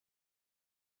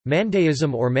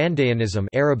Mandaeism or Mandaeanism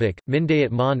Arabic,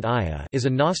 Mindayat Mand is a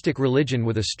Gnostic religion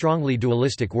with a strongly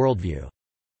dualistic worldview.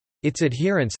 Its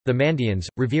adherents, the Mandaeans,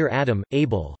 revere Adam,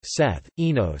 Abel, Seth,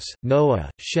 Enos, Noah,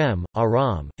 Shem,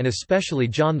 Aram, and especially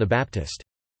John the Baptist.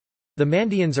 The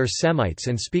Mandaeans are Semites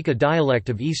and speak a dialect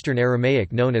of Eastern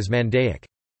Aramaic known as Mandaic.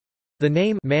 The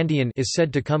name Mandaean is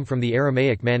said to come from the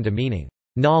Aramaic manda meaning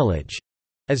knowledge,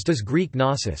 as does Greek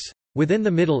gnosis. Within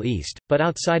the Middle East, but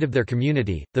outside of their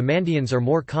community, the Mandaeans are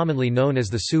more commonly known as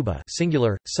the Suba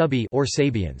singular, Subi or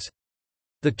Sabians.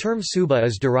 The term Suba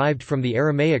is derived from the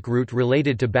Aramaic root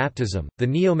related to baptism, the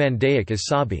Neo-Mandaic is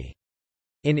Sabi.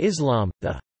 In Islam,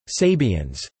 the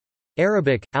Sabians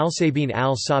Arabic, al-Sabin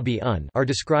al-Sabi'un are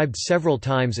described several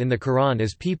times in the Quran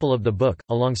as people of the book,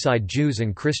 alongside Jews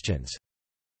and Christians.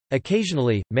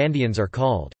 Occasionally, Mandaeans are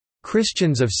called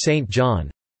Christians of St. John.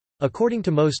 According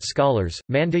to most scholars,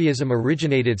 Mandaeism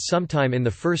originated sometime in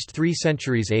the first 3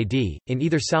 centuries AD, in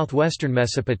either southwestern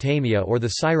Mesopotamia or the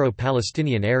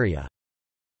Syro-Palestinian area.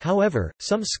 However,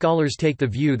 some scholars take the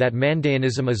view that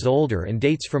Mandaeanism is older and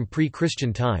dates from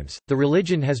pre-Christian times. The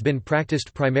religion has been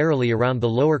practiced primarily around the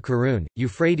Lower Karun,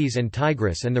 Euphrates and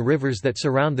Tigris and the rivers that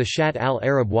surround the Shat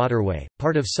al-Arab waterway,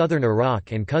 part of southern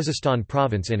Iraq and Khuzestan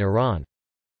province in Iran.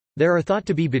 There are thought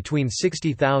to be between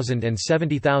 60,000 and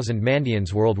 70,000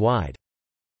 Mandaeans worldwide.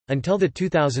 Until the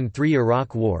 2003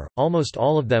 Iraq War, almost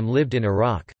all of them lived in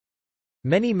Iraq.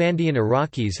 Many Mandaean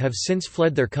Iraqis have since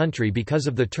fled their country because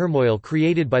of the turmoil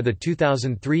created by the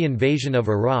 2003 invasion of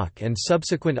Iraq and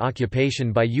subsequent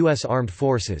occupation by U.S. armed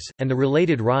forces, and the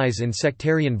related rise in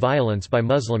sectarian violence by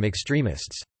Muslim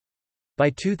extremists. By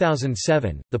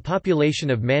 2007, the population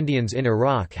of Mandaeans in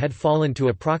Iraq had fallen to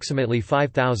approximately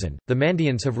 5,000. The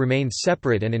Mandaeans have remained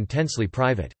separate and intensely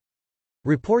private.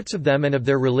 Reports of them and of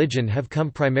their religion have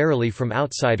come primarily from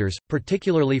outsiders,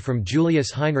 particularly from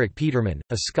Julius Heinrich Petermann,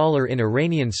 a scholar in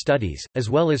Iranian studies, as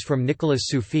well as from Nicolas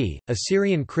Soufi, a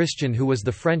Syrian Christian who was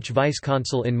the French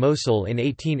vice-consul in Mosul in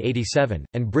 1887,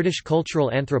 and British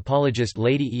cultural anthropologist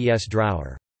Lady E. S.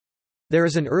 Drower. There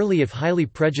is an early if highly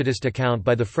prejudiced account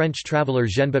by the French traveller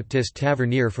Jean-Baptiste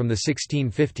Tavernier from the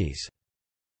 1650s.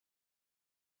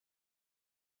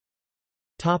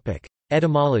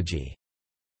 Etymology.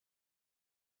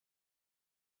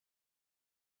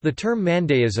 The term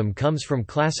Mandaeism comes from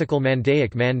classical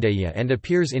Mandaic Mandaeya and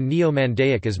appears in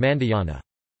Neo-Mandaic as Mandayana.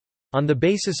 On the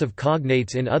basis of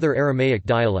cognates in other Aramaic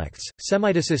dialects,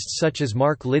 Semiticists such as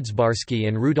Mark Lidzbarski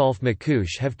and Rudolf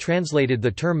Makush have translated the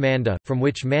term manda, from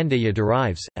which Mandaya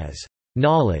derives, as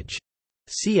knowledge.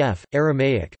 Cf.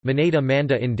 Aramaic, Manada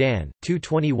Manda in Dan,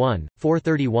 221,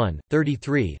 431,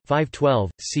 33,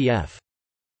 512, cf.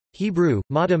 Hebrew,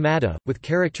 Mada Mada, with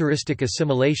characteristic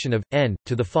assimilation of n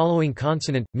to the following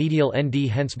consonant, medial nd,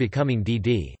 hence becoming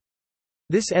dd.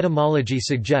 This etymology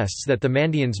suggests that the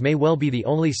Mandaeans may well be the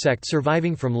only sect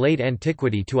surviving from late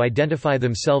antiquity to identify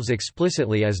themselves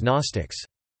explicitly as Gnostics.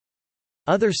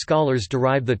 Other scholars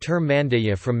derive the term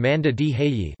Mandaeya from Manda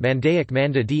Dhi, Mandaic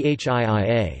Manda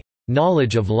Dhia,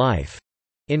 knowledge of life,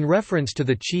 in reference to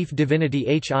the chief divinity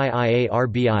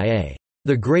Hiiarbia,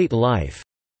 the great life,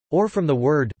 or from the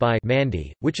word by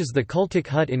Mandi, which is the cultic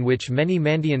hut in which many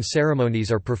Mandaean ceremonies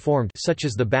are performed, such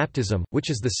as the baptism, which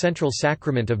is the central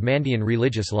sacrament of Mandaean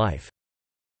religious life.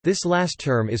 This last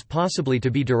term is possibly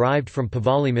to be derived from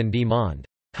Pavali Mandi Mand,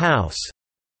 house.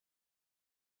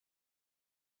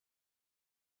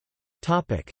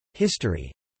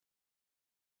 History.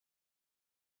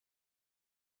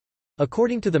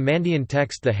 According to the Mandaean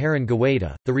text the Haran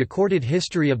Gawaita, the recorded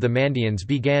history of the Mandaeans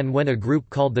began when a group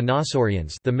called the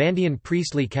Nasorians, the Mandaean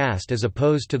priestly caste as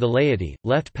opposed to the laity,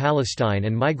 left Palestine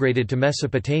and migrated to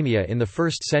Mesopotamia in the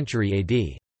 1st century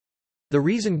AD. The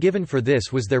reason given for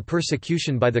this was their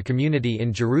persecution by the community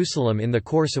in Jerusalem, in the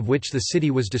course of which the city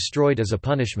was destroyed as a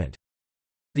punishment.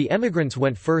 The emigrants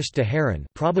went first to Haran,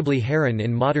 probably Haran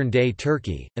in modern-day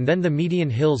Turkey, and then the Median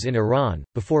Hills in Iran,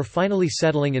 before finally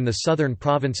settling in the southern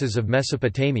provinces of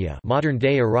Mesopotamia,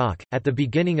 modern-day Iraq. At the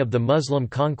beginning of the Muslim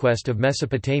conquest of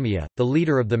Mesopotamia, the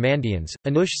leader of the Mandaeans,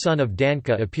 Anush son of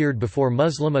Danka, appeared before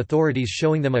Muslim authorities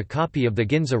showing them a copy of the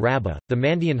Ginza Rabbah, the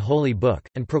Mandaean holy book,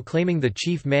 and proclaiming the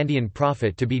chief Mandaean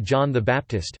prophet to be John the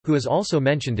Baptist, who is also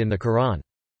mentioned in the Quran.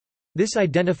 This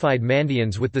identified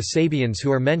Mandaeans with the Sabians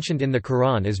who are mentioned in the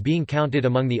Quran as being counted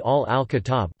among the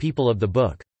al-Kitab, people of the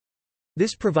book.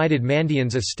 This provided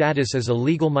Mandaeans a status as a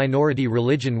legal minority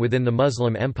religion within the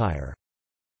Muslim Empire.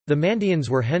 The Mandaeans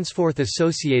were henceforth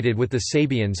associated with the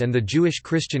Sabians and the Jewish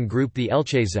Christian group the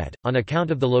Elchazet, on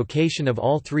account of the location of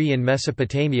all three in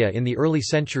Mesopotamia in the early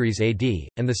centuries AD,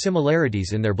 and the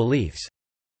similarities in their beliefs.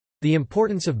 The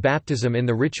importance of baptism in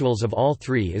the rituals of all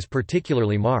three is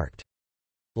particularly marked.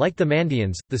 Like the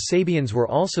Mandaeans, the Sabians were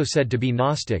also said to be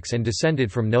Gnostics and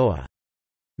descended from Noah.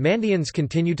 Mandaeans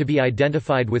continue to be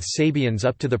identified with Sabians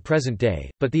up to the present day,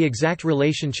 but the exact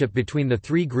relationship between the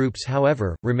three groups,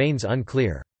 however, remains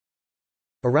unclear.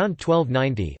 Around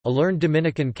 1290, a learned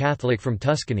Dominican Catholic from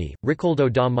Tuscany, Riccoldo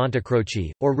da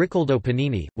Montecroce, or Riccoldo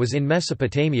Panini, was in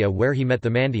Mesopotamia where he met the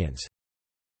Mandaeans.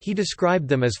 He described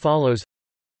them as follows: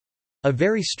 "A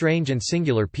very strange and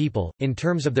singular people, in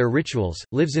terms of their rituals,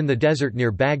 lives in the desert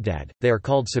near Baghdad. They are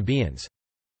called Sabaeans.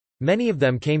 Many of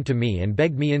them came to me and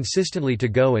begged me insistently to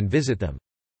go and visit them.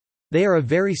 They are a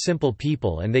very simple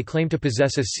people and they claim to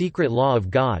possess a secret law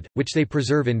of God, which they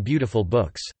preserve in beautiful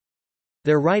books.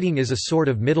 Their writing is a sort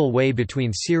of middle way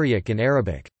between Syriac and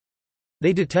Arabic.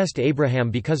 They detest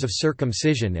Abraham because of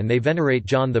circumcision and they venerate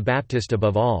John the Baptist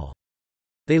above all.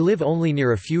 They live only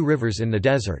near a few rivers in the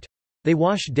desert. They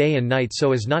wash day and night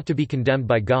so as not to be condemned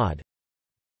by God."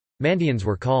 Mandaeans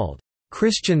were called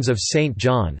Christians of St.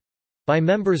 John by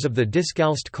members of the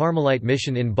Discalced Carmelite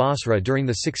mission in Basra during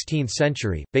the 16th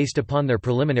century, based upon their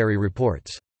preliminary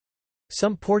reports.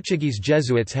 Some Portuguese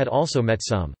Jesuits had also met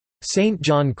some St.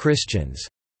 John Christians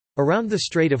around the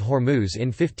Strait of Hormuz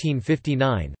in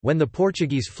 1559, when the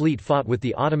Portuguese fleet fought with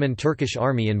the Ottoman Turkish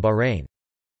army in Bahrain.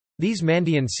 These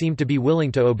Mandaeans seemed to be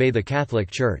willing to obey the Catholic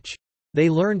Church. They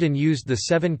learned and used the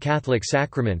 7 Catholic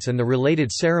sacraments and the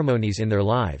related ceremonies in their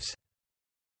lives.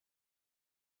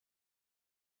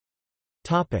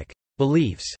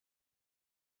 Beliefs.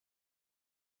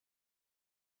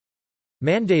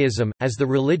 Mandaeism, as the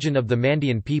religion of the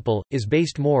Mandaean people, is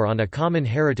based more on a common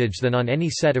heritage than on any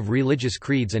set of religious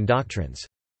creeds and doctrines.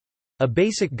 A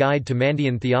basic guide to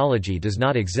Mandaean theology does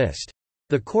not exist.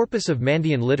 The corpus of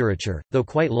Mandaean literature, though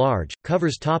quite large,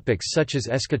 covers topics such as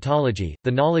eschatology,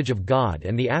 the knowledge of God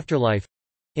and the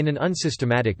afterlife—in an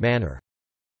unsystematic manner.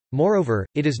 Moreover,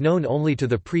 it is known only to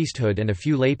the priesthood and a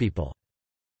few laypeople.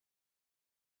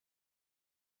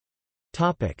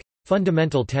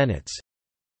 Fundamental tenets.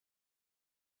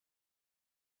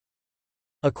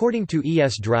 According to E.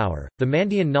 S. Drower, the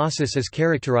Mandaean Gnosis is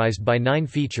characterized by 9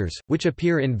 features, which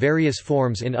appear in various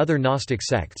forms in other Gnostic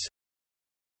sects.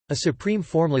 A supreme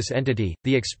formless entity,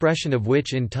 the expression of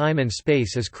which in time and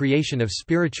space is creation of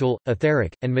spiritual,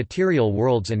 etheric, and material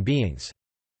worlds and beings.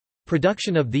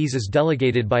 Production of these is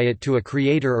delegated by it to a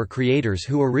creator or creators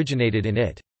who originated in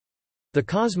it. The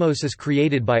cosmos is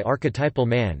created by archetypal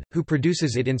man, who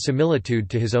produces it in similitude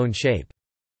to his own shape.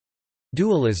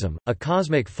 Dualism, a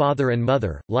cosmic father and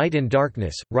mother, light and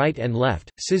darkness, right and left,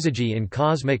 syzygy in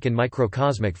cosmic and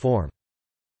microcosmic form.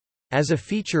 As a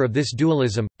feature of this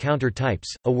dualism,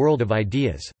 counter-types, a world of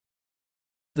ideas.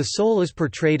 The soul is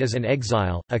portrayed as an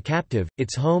exile, a captive,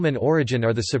 its home and origin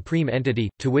are the supreme entity,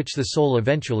 to which the soul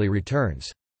eventually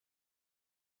returns.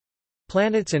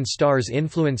 Planets and stars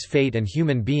influence fate and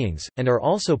human beings, and are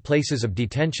also places of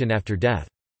detention after death.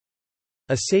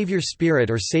 A savior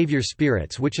spirit or savior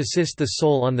spirits which assist the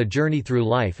soul on the journey through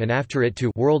life and after it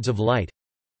to worlds of light.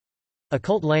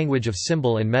 Occult language of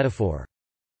symbol and metaphor.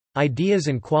 Ideas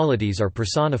and qualities are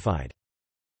personified.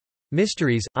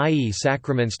 Mysteries, i.e.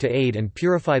 sacraments to aid and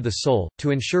purify the soul,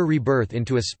 to ensure rebirth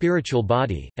into a spiritual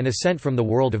body, and ascent from the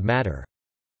world of matter.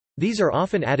 These are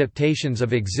often adaptations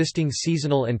of existing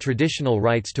seasonal and traditional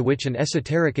rites to which an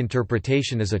esoteric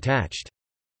interpretation is attached.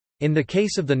 In the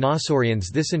case of the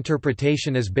Gnossorians, this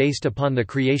interpretation is based upon the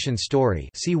creation story,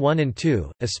 see 1 and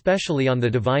 2, especially on the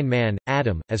divine man,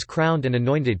 Adam, as crowned and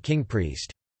anointed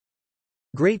king-priest.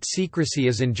 Great secrecy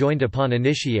is enjoined upon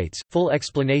initiates, full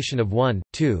explanation of 1,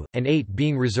 2, and 8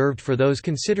 being reserved for those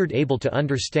considered able to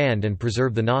understand and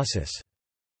preserve the Gnosis.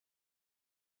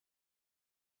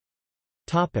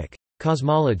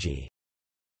 Cosmology.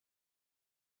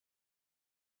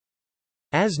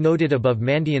 As noted above,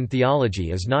 Mandaean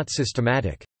theology is not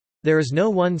systematic. There is no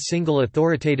one single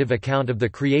authoritative account of the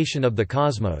creation of the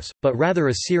cosmos, but rather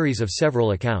a series of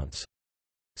several accounts.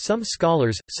 Some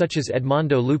scholars, such as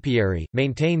Edmondo Lupieri,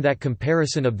 maintain that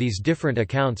comparison of these different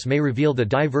accounts may reveal the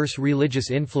diverse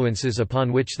religious influences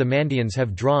upon which the Mandaeans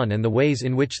have drawn and the ways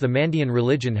in which the Mandaean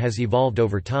religion has evolved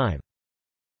over time.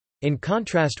 In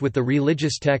contrast with the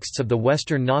religious texts of the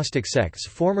Western Gnostic sects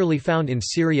formerly found in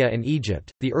Syria and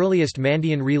Egypt, the earliest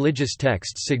Mandaean religious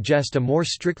texts suggest a more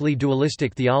strictly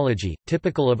dualistic theology,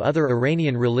 typical of other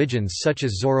Iranian religions such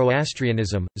as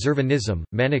Zoroastrianism, Zurvanism,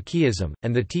 Manichaeism,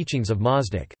 and the teachings of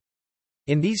Mazdak.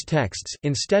 In these texts,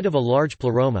 instead of a large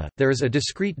pleroma, there is a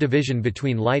discrete division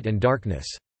between light and darkness.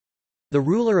 The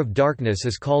ruler of darkness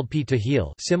is called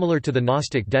P-Tahil, similar to the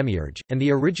Gnostic demiurge, and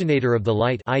the originator of the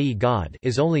light, i.e. God,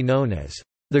 is only known as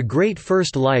the great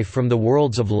first life from the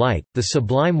worlds of light, the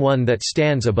sublime one that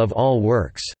stands above all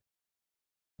works.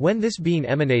 When this being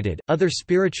emanated, other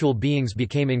spiritual beings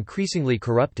became increasingly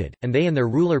corrupted, and they and their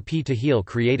ruler P-Tehil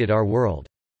created our world.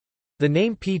 The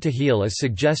name P-Tehil is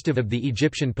suggestive of the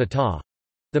Egyptian Ptah.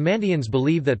 The Mandaeans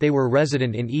believe that they were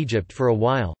resident in Egypt for a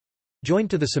while,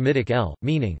 joined to the Semitic El,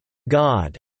 meaning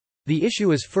God. The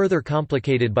issue is further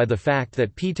complicated by the fact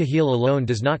that P-Tehil alone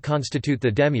does not constitute the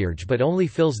demiurge but only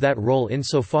fills that role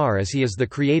insofar as he is the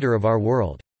creator of our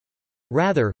world.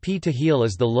 Rather, P-Tehil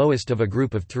is the lowest of a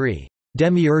group of three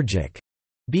demiurgic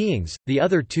beings, the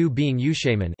other two being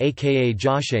Ushaman aka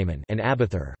Joshaman and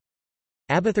Abathur.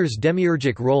 Abathur's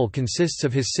demiurgic role consists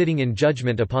of his sitting in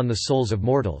judgment upon the souls of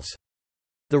mortals.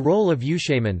 The role of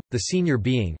Ushaman, the senior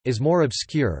being, is more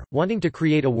obscure. Wanting to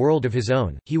create a world of his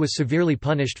own, he was severely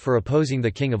punished for opposing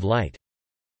the King of Light.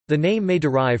 The name may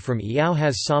derive from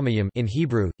Yahweh Samayim in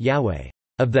Hebrew, Yahweh,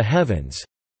 of the heavens.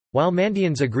 While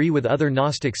Mandaeans agree with other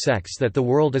Gnostic sects that the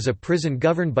world is a prison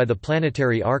governed by the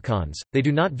planetary archons, they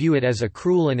do not view it as a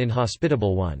cruel and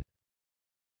inhospitable one.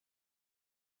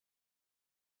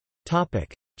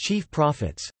 Chief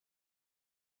prophets.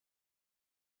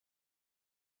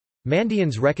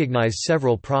 Mandaeans recognize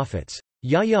several prophets.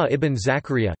 Yahya ibn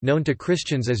Zachariah, known to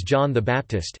Christians as John the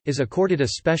Baptist, is accorded a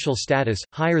special status,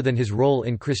 higher than his role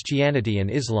in Christianity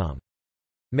and Islam.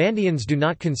 Mandaeans do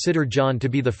not consider John to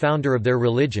be the founder of their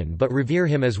religion but revere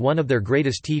him as one of their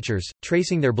greatest teachers,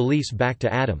 tracing their beliefs back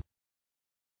to Adam.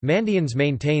 Mandaeans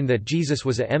maintain that Jesus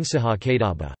was a Emsiha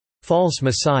Kadaba, false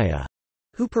messiah,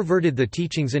 who perverted the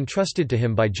teachings entrusted to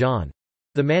him by John.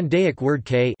 The Mandaic word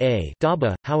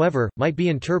daba, however, might be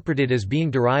interpreted as being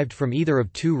derived from either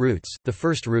of two roots. The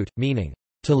first root, meaning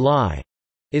to lie,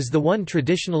 is the one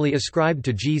traditionally ascribed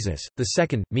to Jesus, the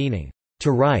second, meaning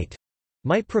to write,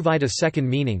 might provide a second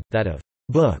meaning, that of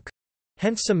book.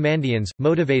 Hence some Mandaeans,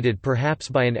 motivated perhaps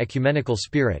by an ecumenical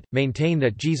spirit, maintain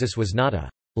that Jesus was not a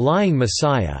lying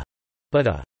Messiah, but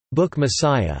a book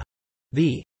Messiah,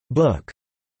 the book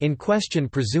in question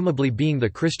presumably being the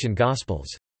Christian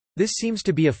Gospels. This seems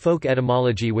to be a folk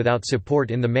etymology without support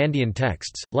in the Mandaean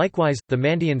texts. Likewise, the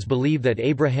Mandaeans believe that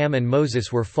Abraham and Moses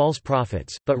were false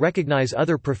prophets, but recognize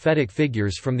other prophetic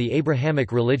figures from the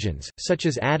Abrahamic religions, such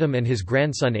as Adam and his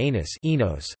grandson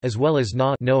Enos, as well as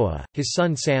Noah, his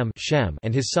son Sam Shem,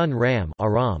 and his son Ram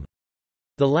Aram.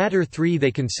 The latter three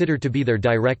they consider to be their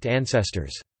direct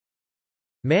ancestors.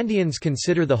 Mandaeans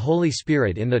consider the Holy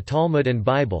Spirit in the Talmud and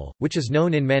Bible, which is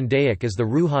known in Mandaic as the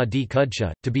Ruha di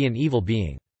Kudsha, to be an evil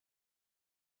being.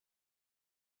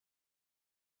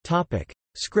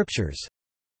 Scriptures.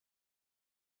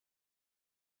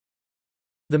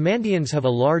 The Mandaeans have a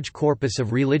large corpus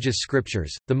of religious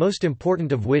scriptures, the most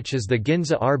important of which is the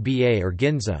Ginza Rba or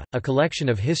Ginza, a collection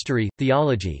of history,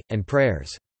 theology, and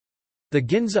prayers. The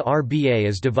Ginza Rba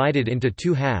is divided into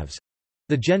two halves: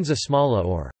 the Genza Smala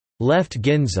or left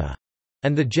Ginza,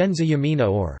 and the Genza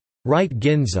Yamina or right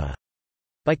Ginza.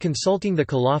 By consulting the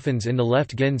colophons in the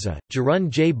left Ginza, Jarun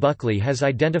J. Buckley has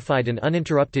identified an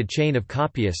uninterrupted chain of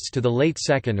copyists to the late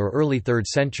 2nd or early 3rd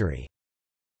century.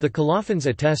 The colophons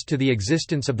attest to the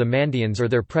existence of the Mandaeans or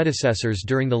their predecessors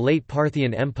during the late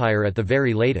Parthian Empire at the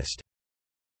very latest.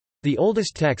 The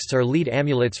oldest texts are lead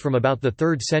amulets from about the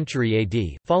 3rd century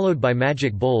AD, followed by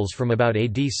magic bowls from about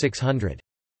AD 600.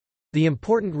 The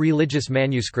important religious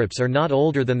manuscripts are not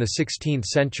older than the 16th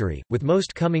century, with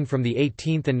most coming from the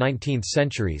 18th and 19th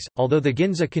centuries. Although the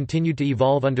Ginza continued to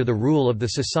evolve under the rule of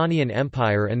the Sasanian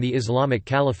Empire and the Islamic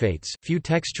Caliphates, few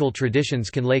textual traditions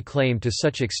can lay claim to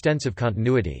such extensive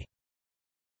continuity.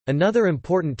 Another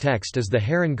important text is the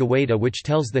Haran Gawaita, which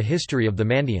tells the history of the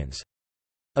Mandaeans.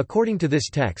 According to this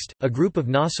text, a group of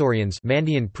Nasorians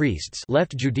Mandaean priests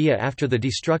left Judea after the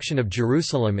destruction of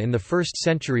Jerusalem in the 1st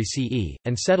century CE,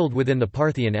 and settled within the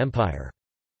Parthian Empire.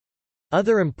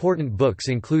 Other important books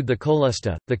include the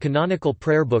Kolusta, the canonical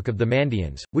prayer book of the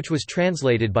Mandaeans, which was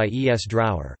translated by E.S.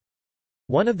 Drower.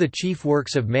 One of the chief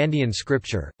works of Mandaean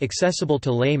scripture, accessible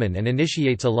to laymen and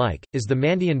initiates alike, is the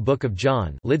Mandaean Book of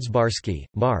John Lidzbarski,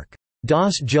 Mark.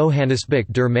 Das Johannesbuch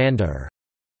der Mandar.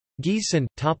 Giesen,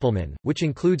 Toppelmann, which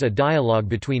includes a dialogue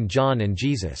between John and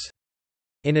Jesus.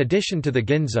 In addition to the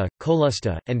Ginza,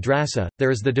 Kolusta, and Drasa,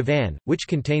 there is the Divan, which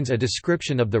contains a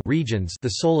description of the regions the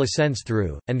soul ascends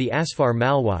through, and the Asfar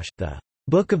Malwash, the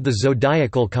Book of the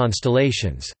Zodiacal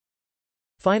Constellations.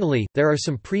 Finally, there are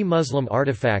some pre-Muslim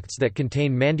artifacts that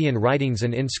contain Mandaean writings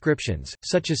and inscriptions,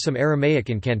 such as some Aramaic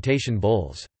incantation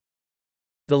bowls.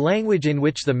 The language in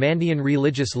which the Mandaean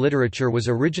religious literature was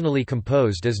originally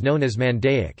composed is known as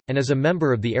Mandaic, and is a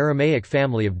member of the Aramaic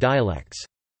family of dialects.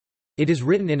 It is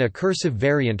written in a cursive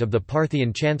variant of the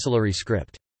Parthian chancellery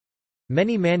script.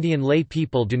 Many Mandaean lay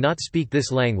people do not speak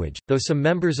this language, though some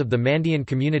members of the Mandaean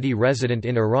community resident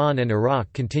in Iran and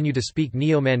Iraq continue to speak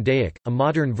Neo-Mandaic, a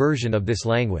modern version of this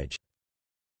language.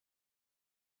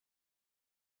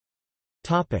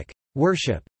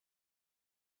 Worship.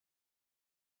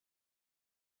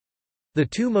 The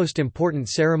two most important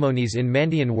ceremonies in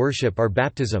Mandaean worship are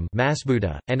baptism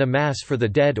and a mass for the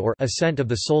dead or ascent of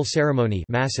the soul ceremony.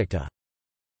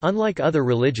 Unlike other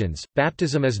religions,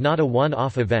 baptism is not a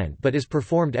one-off event but is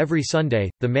performed every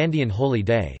Sunday, the Mandaean holy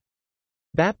day.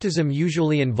 Baptism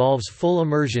usually involves full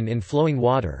immersion in flowing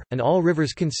water, and all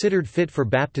rivers considered fit for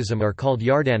baptism are called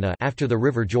Yardana after the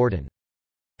river Jordan.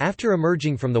 After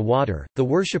emerging from the water, the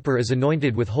worshipper is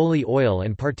anointed with holy oil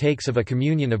and partakes of a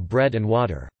communion of bread and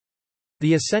water.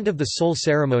 The ascent of the soul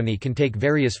ceremony can take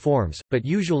various forms, but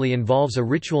usually involves a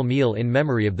ritual meal in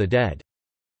memory of the dead.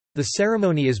 The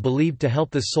ceremony is believed to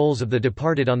help the souls of the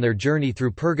departed on their journey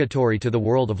through purgatory to the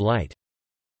world of light.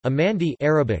 A mandi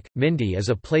Arabic, Mindi is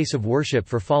a place of worship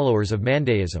for followers of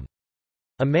Mandaeism.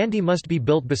 A mandi must be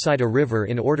built beside a river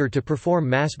in order to perform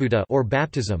masbuta or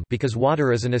baptism because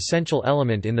water is an essential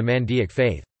element in the Mandaic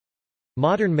faith.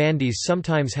 Modern mandis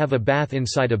sometimes have a bath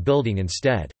inside a building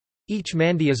instead. Each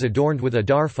mandi is adorned with a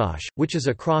darfash, which is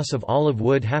a cross of olive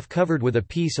wood half covered with a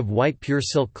piece of white pure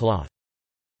silk cloth.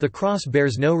 The cross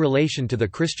bears no relation to the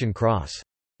Christian cross.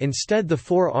 Instead, the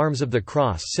four arms of the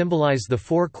cross symbolize the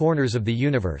four corners of the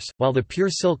universe, while the pure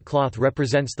silk cloth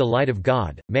represents the light of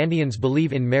God. Mandaeans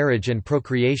believe in marriage and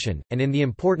procreation, and in the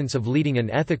importance of leading an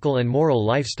ethical and moral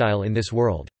lifestyle in this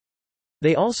world.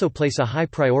 They also place a high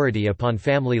priority upon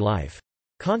family life.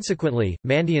 Consequently,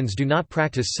 Mandaeans do not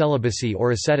practice celibacy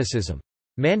or asceticism.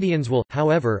 Mandaeans will,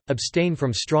 however, abstain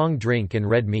from strong drink and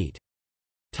red meat.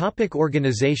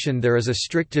 Organization. There is a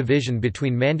strict division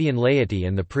between Mandaean laity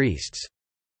and the priests.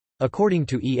 According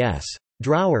to E.S.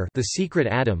 Drower, the secret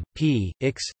Adam,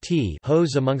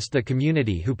 Hos amongst the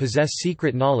community who possess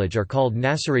secret knowledge are called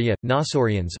Nasariya,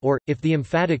 Nasorians, or, if the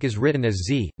emphatic is written as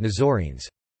Z, Nazorians.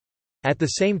 At the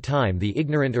same time, the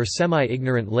ignorant or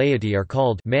semi-ignorant laity are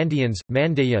called Mandaeans,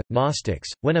 Mandaeya, Gnostics.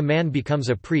 When a man becomes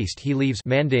a priest, he leaves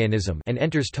Mandaeanism and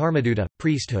enters Dharmaduta,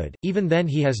 priesthood. Even then,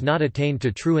 he has not attained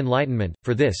to true enlightenment,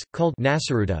 for this, called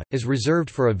Nasaruta, is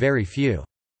reserved for a very few.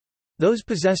 Those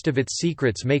possessed of its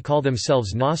secrets may call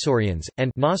themselves Nosorians,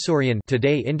 and Nosorian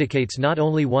today indicates not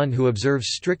only one who observes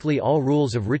strictly all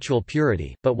rules of ritual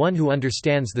purity, but one who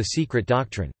understands the secret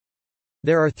doctrine.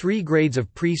 There are three grades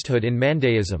of priesthood in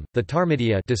Mandaeism: the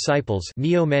Tarmadiya disciples,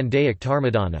 Neo-Mandaic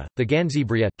Tarmadana; the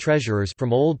Ganzibriya treasurers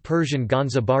from Old Persian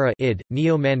Ganzabara id,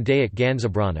 Neo-Mandaic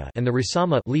Ganzabrana; and the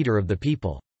Rasama leader of the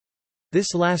people.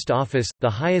 This last office, the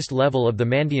highest level of the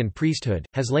Mandaean priesthood,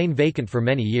 has lain vacant for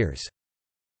many years.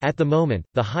 At the moment,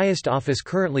 the highest office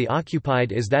currently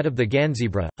occupied is that of the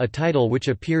Ganzibra, a title which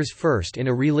appears first in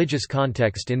a religious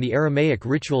context in the Aramaic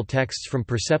ritual texts from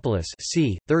Persepolis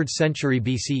c. 3rd century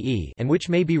BCE and which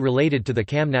may be related to the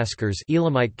Kamnaskars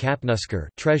Elamite Kapnuskar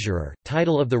treasurer,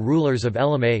 title of the rulers of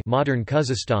Elamay modern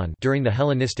Khuzestan during the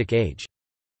Hellenistic age.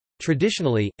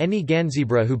 Traditionally, any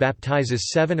Ganzibra who baptizes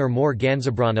 7 or more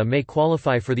Ganzabrana may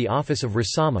qualify for the office of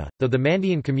Rasama, though the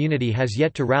Mandaean community has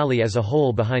yet to rally as a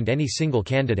whole behind any single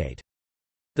candidate.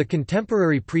 The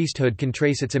contemporary priesthood can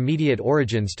trace its immediate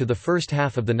origins to the first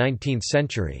half of the 19th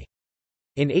century.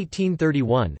 In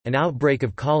 1831, an outbreak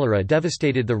of cholera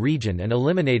devastated the region and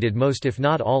eliminated most if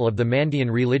not all of the Mandaean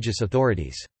religious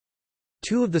authorities.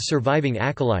 Two of the surviving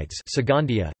acolytes,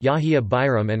 Sagandia, Yahya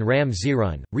Bayram and Ram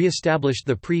Zirun, re-established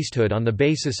the priesthood on the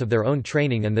basis of their own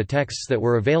training and the texts that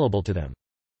were available to them.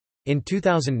 In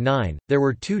 2009, there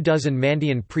were 24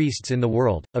 Mandaean priests in the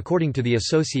world, according to the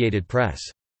Associated Press.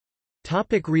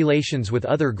 Relations with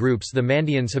other groups. The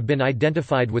Mandaeans have been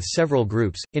identified with several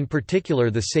groups, in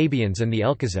particular the Sabians and the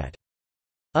Elkazet.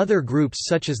 Other groups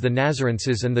such as the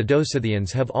Nazarenses and the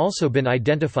Dosithians have also been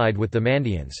identified with the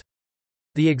Mandaeans.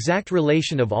 The exact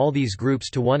relation of all these groups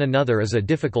to one another is a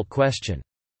difficult question.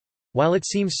 While it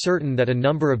seems certain that a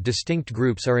number of distinct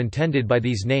groups are intended by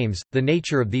these names, the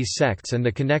nature of these sects and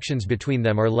the connections between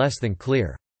them are less than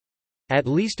clear. At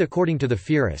least according to the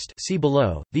Fihrist, see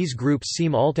below, these groups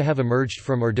seem all to have emerged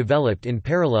from or developed in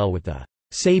parallel with the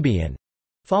Sabian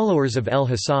followers of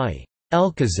El-Hasai.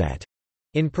 El-Khazet,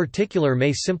 in particular,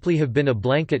 may simply have been a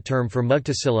blanket term for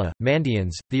Mu'tasila,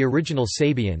 Mandaeans, the original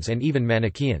Sabians and even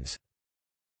Manichaeans.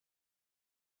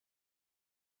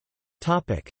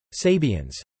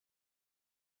 Sabians.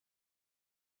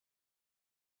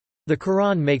 The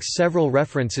Quran makes several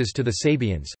references to the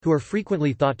Sabians, who are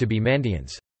frequently thought to be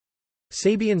Mandaeans.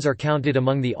 Sabians are counted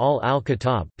among the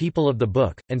Al-Kitab people of the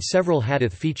book, and several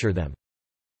hadith feature them.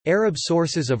 Arab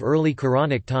sources of early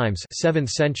Quranic times 7th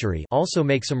century also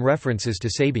make some references to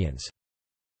Sabians.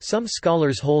 Some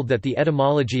scholars hold that the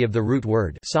etymology of the root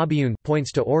word Sabiun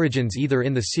points to origins either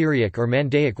in the Syriac or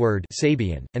Mandaic word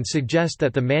Sabian, and suggest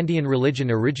that the Mandaean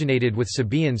religion originated with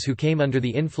Sabians who came under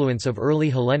the influence of early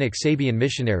Hellenic Sabian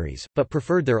missionaries, but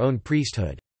preferred their own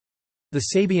priesthood. The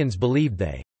Sabians believed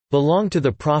they belonged to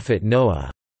the prophet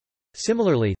Noah.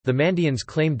 Similarly, the Mandaeans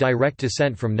claimed direct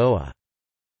descent from Noah.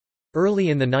 Early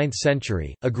in the 9th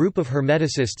century, a group of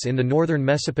Hermeticists in the northern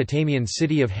Mesopotamian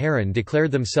city of Haran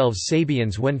declared themselves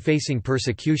Sabians when facing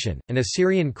persecution. An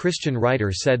Assyrian Christian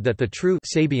writer said that the true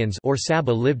Sabians or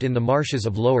Saba lived in the marshes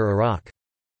of Lower Iraq.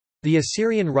 The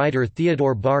Assyrian writer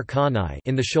Theodore Bar Konai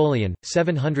in the Scholion,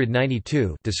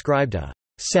 792, described a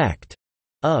sect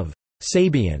of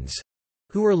Sabians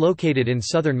who were located in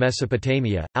southern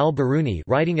Mesopotamia. Al-Biruni,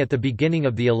 writing at the beginning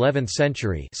of the 11th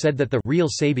century, said that the real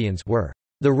Sabians were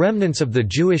the remnants of the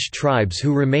Jewish tribes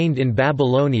who remained in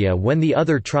Babylonia when the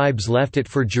other tribes left it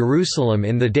for Jerusalem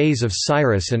in the days of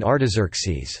Cyrus and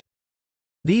Artaxerxes.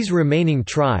 These remaining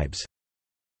tribes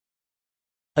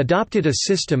adopted a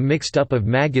system mixed up of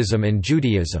Magism and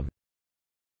Judaism.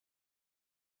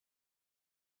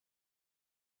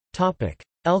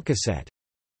 Elkeset.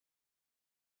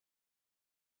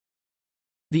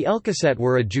 The Elkeset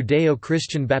were a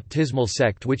Judeo-Christian baptismal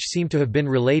sect which seem to have been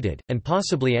related, and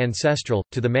possibly ancestral,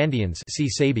 to the Mandaeans. See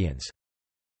Sabians.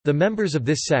 The members of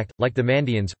this sect, like the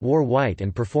Mandaeans, wore white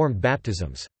and performed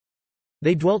baptisms.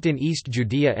 They dwelt in East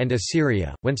Judea and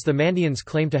Assyria, whence the Mandaeans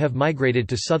claim to have migrated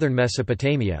to southern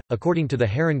Mesopotamia, according to the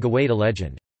Haran Gawaida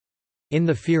legend. In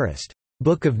the Firist,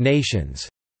 Book of Nations,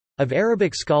 of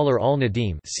Arabic scholar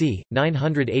al-Nadim c.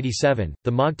 987,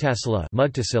 the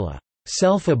Mughtasila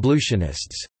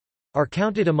self-ablutionists are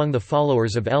counted among the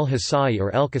followers of El-Hasai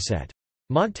or Elkeset.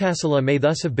 Mughtasila may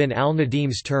thus have been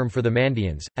al-Nadim's term for the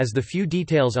Mandaeans, as the few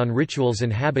details on rituals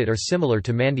and habit are similar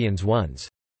to Mandaeans' ones.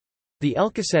 The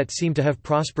Elkeset seem to have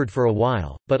prospered for a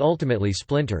while, but ultimately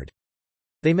splintered.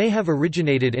 They may have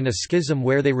originated in a schism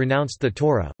where they renounced the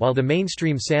Torah, while the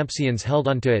mainstream Sampsians held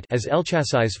onto it as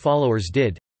Elchasai's followers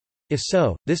did. If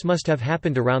so, this must have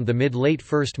happened around the mid-late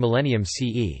 1st millennium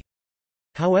CE.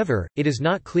 However, it is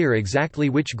not clear exactly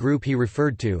which group he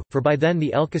referred to, for by then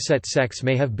the Elkeset sects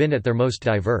may have been at their most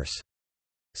diverse.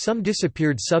 Some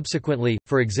disappeared subsequently,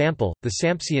 for example, the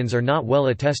Sampsians are not well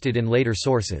attested in later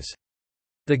sources.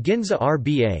 The Ginza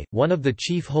Rba, one of the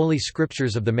chief holy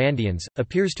scriptures of the Mandaeans,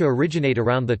 appears to originate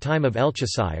around the time of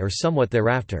Elchasai or somewhat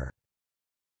thereafter.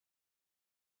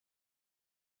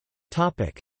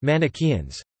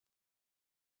 Manichaeans.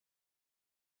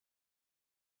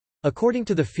 According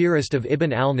to the Firist of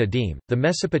Ibn al-Nadim, the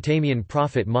Mesopotamian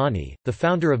prophet Mani, the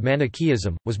founder of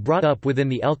Manichaeism, was brought up within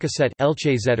the Elkeset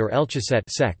or Elchaset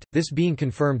sect, this being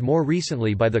confirmed more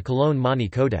recently by the Cologne Mani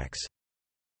Codex.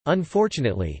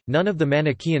 Unfortunately, none of the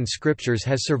Manichaean scriptures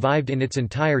has survived in its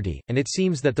entirety, and it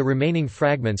seems that the remaining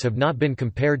fragments have not been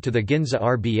compared to the Ginza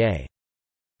Rba.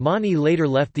 Mani later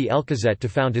left the Elkeset to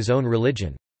found his own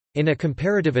religion. In a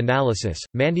comparative analysis,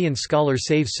 Mandaean scholar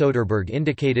Save Soderberg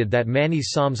indicated that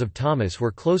Mani's Psalms of Thomas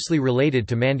were closely related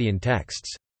to Mandaean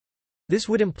texts. This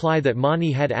would imply that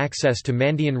Mani had access to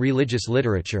Mandaean religious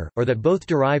literature, or that both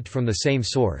derived from the same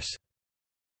source.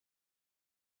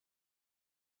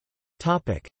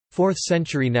 4th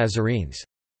century Nazarenes.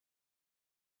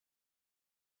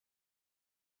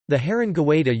 The Haran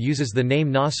Gawaida uses the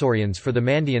name Nasorians for the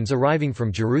Mandaeans arriving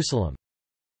from Jerusalem.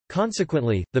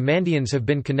 Consequently, the Mandaeans have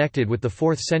been connected with the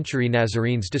 4th century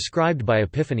Nazarenes described by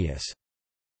Epiphanius.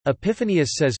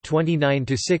 Epiphanius says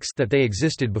 29-6 that they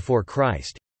existed before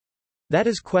Christ. That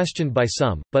is questioned by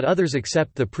some, but others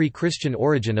accept the pre-Christian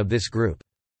origin of this group.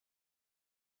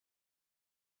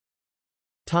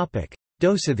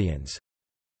 Dosithians.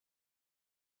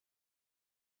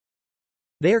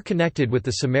 They are connected with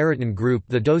the Samaritan group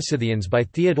the Dosithians by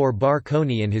Theodore Bar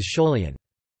Konai in his Scholion.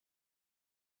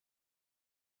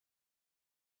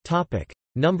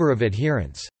 Number of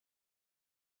adherents.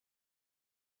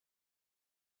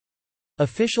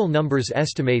 Official numbers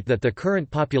estimate that the current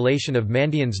population of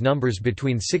Mandaeans numbers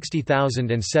between 60,000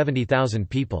 and 70,000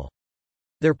 people.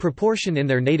 Their proportion in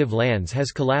their native lands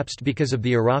has collapsed because of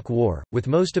the Iraq War, with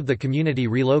most of the community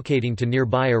relocating to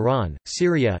nearby Iran,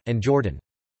 Syria, and Jordan.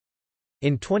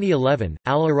 In 2011,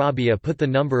 Al Arabiya put the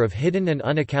number of hidden and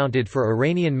unaccounted for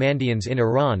Iranian Mandaeans in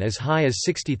Iran as high as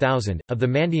 60,000. Of the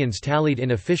Mandaeans tallied in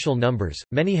official numbers,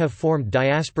 many have formed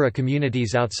diaspora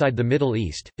communities outside the Middle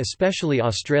East, especially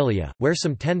Australia, where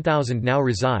some 10,000 now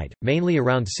reside, mainly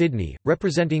around Sydney,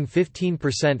 representing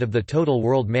 15% of the total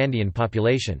world Mandaean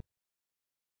population.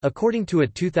 According to a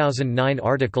 2009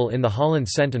 article in the Holland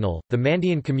Sentinel, the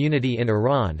Mandaean community in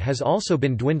Iran has also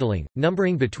been dwindling,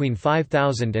 numbering between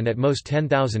 5,000 and at most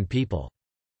 10,000 people.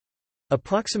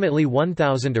 Approximately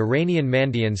 1,000 Iranian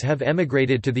Mandaeans have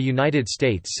emigrated to the United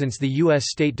States since the U.S.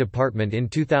 State Department in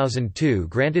 2002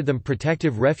 granted them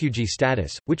protective refugee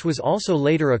status, which was also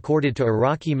later accorded to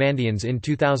Iraqi Mandaeans in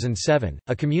 2007.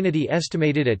 A community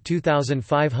estimated at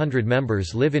 2,500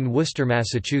 members live in Worcester,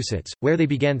 Massachusetts, where they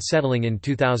began settling in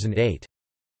 2008.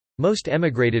 Most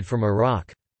emigrated from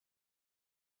Iraq.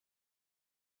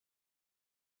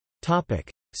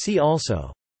 See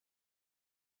also: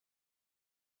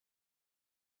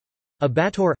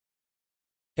 Abator,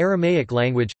 Aramaic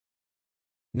language,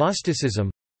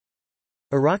 Gnosticism,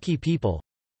 Iraqi people,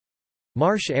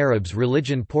 Marsh Arabs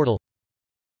religion portal.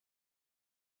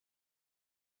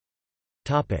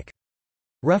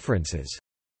 References.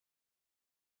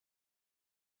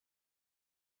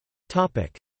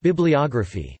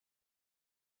 Bibliography.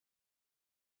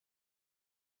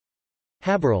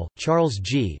 Haberl, Charles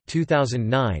G.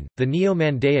 2009, The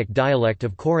Neo-Mandaic Dialect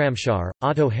of Khorramshahr,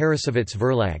 Otto Harrassowitz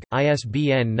Verlag,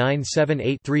 ISBN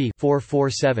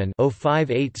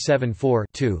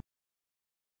 978-3-447-05874-2.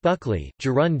 Buckley,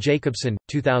 Jeroen Jacobson,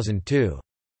 2002.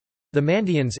 The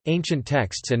Mandaeans, Ancient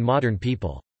Texts and Modern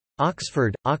People.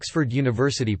 Oxford, Oxford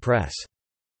University Press.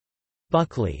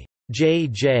 Buckley, J.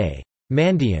 J.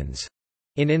 Mandaeans,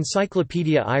 in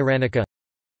Encyclopaedia Iranica.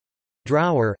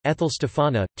 Drower, Ethel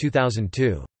Stefana,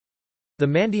 2002. The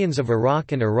Mandaeans of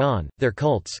Iraq and Iran, Their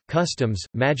Cults, Customs,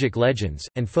 Magic Legends,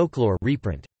 and Folklore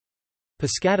reprint.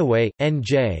 Piscataway,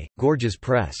 N.J., Gorges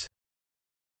Press.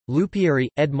 Lupieri,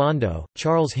 Edmondo,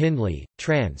 Charles Hindley,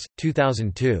 trans.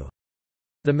 2002.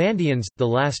 The Mandaeans, The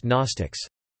Last Gnostics.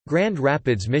 Grand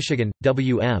Rapids, Michigan,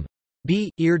 W.M.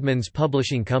 B. Eerdmans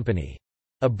Publishing Company.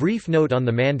 A Brief Note on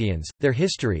the Mandaeans, Their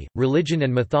History, Religion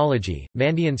and Mythology,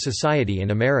 Mandaean Society in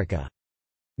America.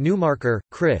 Newmarker,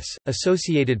 Chris,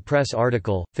 Associated Press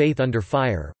article, Faith Under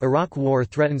Fire, Iraq War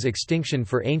Threatens Extinction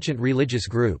for Ancient Religious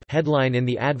Group headline in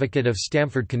The Advocate of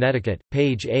Stamford, Connecticut,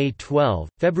 page A12,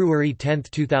 February 10,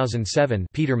 2007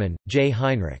 Peterman, J.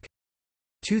 Heinrich.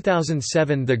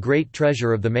 2007 The Great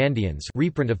Treasure of the Mandaeans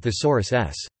reprint of Thesaurus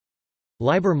S.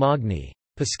 Liber Magni.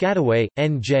 Piscataway,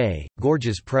 N.J.,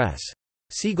 Gorges Press.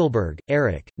 Siegelberg,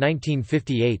 Eric,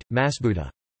 1958, Masbuda.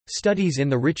 Studies in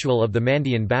the Ritual of the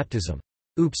Mandaean Baptism.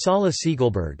 Uppsala.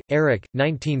 Siegelberg, Eric,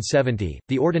 1970,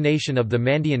 The Ordination of the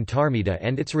Mandaean Tarmida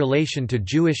and its Relation to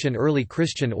Jewish and Early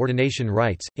Christian Ordination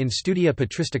Rites, in Studia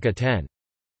Patristica 10.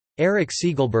 Eric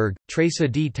Siegelberg,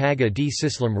 Tresa d Taga d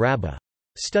Sislam Rabba.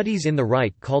 Studies in the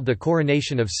Rite called the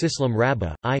Coronation of Sislam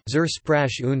Rabba, I, zur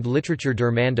Sprache und Literatur der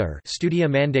Mandar Studia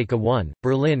Mandaica 1,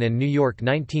 Berlin and New York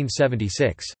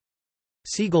 1976.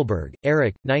 Siegelberg,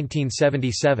 Eric,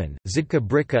 1977, Zidka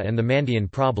Bricka and the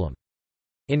Mandaean Problem.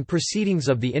 In Proceedings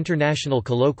of the International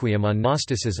Colloquium on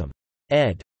Gnosticism.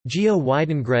 Ed. Geo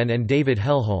Weidengren and David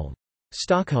Hellholm.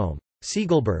 Stockholm.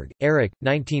 Siegelberg, Eric,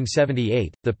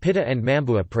 1978, The Pitta and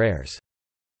Mambua Prayers.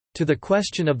 To the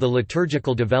Question of the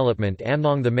Liturgical Development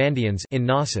among the Mandaeans in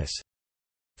Gnosis.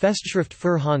 Festschrift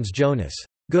für Hans Jonas.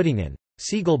 Göttingen.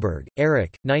 Siegelberg,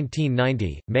 Eric,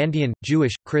 1990, Mandaean,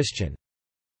 Jewish, Christian.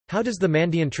 How does the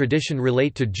Mandaean tradition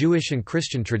relate to Jewish and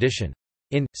Christian tradition?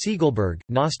 In Siegelberg,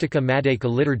 Gnostica Mandaica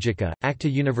Liturgica, Acta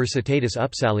Universitatis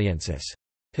Upsaliensis.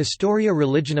 Historia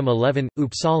Religionum 11,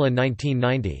 Uppsala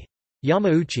 1990.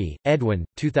 Yamauchi, Edwin,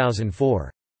 2004.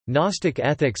 Gnostic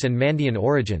Ethics and Mandaean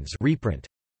Origins reprint.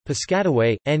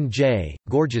 Piscataway, N.J.,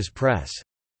 Gorges Press.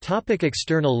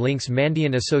 External links.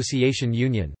 Mandaean Association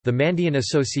Union. The Mandaean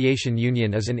Association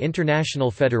Union is an international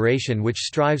federation which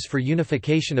strives for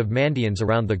unification of Mandaeans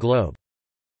around the globe.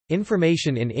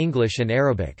 Information in English and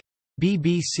Arabic.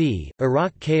 BBC,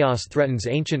 Iraq Chaos Threatens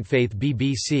Ancient Faith.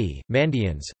 BBC,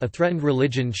 Mandaeans, A Threatened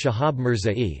Religion. Shahab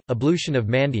Mirza'i, Ablution of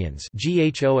Mandaeans.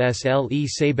 Ghosle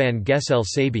Saban Gesel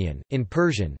Sabian, in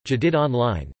Persian, Jadid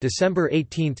Online, December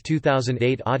 18,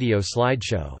 2008 audio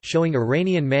slideshow showing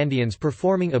Iranian Mandaeans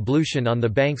performing ablution on the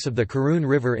banks of the Karun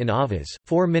River in Avaz,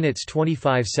 4 minutes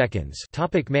 25 seconds.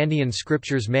 Mandaean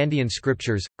Scriptures. Mandaean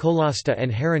Scriptures, Kolasta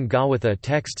and Haran Gawatha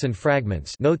Texts and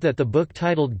Fragments. Note that the book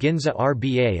titled Ginza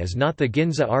Rba is not the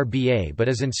Ginza Rba but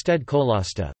is instead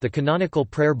Kolasta, the canonical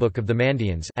prayer book of the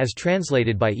Mandaeans as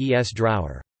translated by E. S.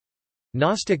 Drower.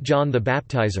 Gnostic John the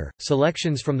Baptizer,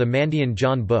 selections from the Mandaean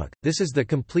John book. This is the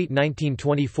complete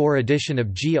 1924 edition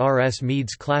of G. R. S.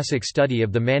 Mead's classic study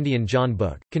of the Mandaean John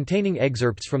book, containing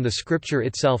excerpts from the scripture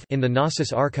itself in the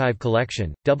Gnosis Archive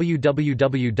collection,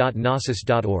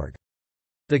 www.gnosis.org.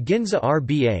 The Ginza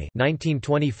RBA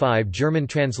 1925 German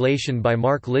translation by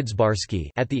Mark Lidzbarski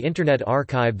at the Internet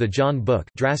Archive. The John Book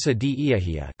Drasa die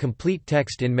Iahia complete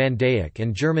text in Mandaic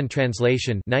and German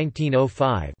translation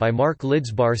 1905 by Mark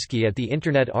Lidzbarski at the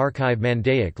Internet Archive.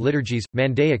 Mandaic liturgies,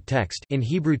 Mandaic text in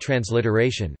Hebrew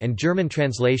transliteration and German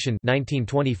translation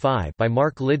 1925 by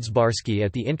Mark Lidzbarski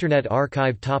at the Internet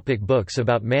Archive. Topic books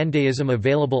about Mandaeism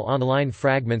available online.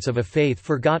 Fragments of a Faith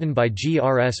Forgotten by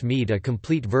G.R.S. Mead. A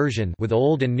complete version with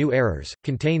old and new errors,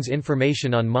 contains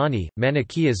information on Mani,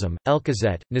 Manichaeism,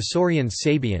 Elkezet, Nestorians,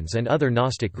 Sabians and other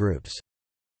Gnostic groups.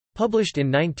 Published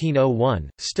in 1901,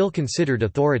 still considered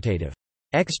authoritative.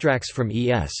 Extracts from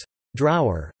E.S.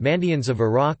 Drower, Mandaeans of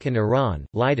Iraq and Iran,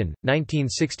 Leiden,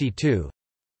 1962.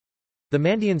 The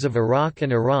Mandaeans of Iraq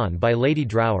and Iran by Lady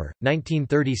Drower,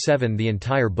 1937. The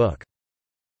entire book.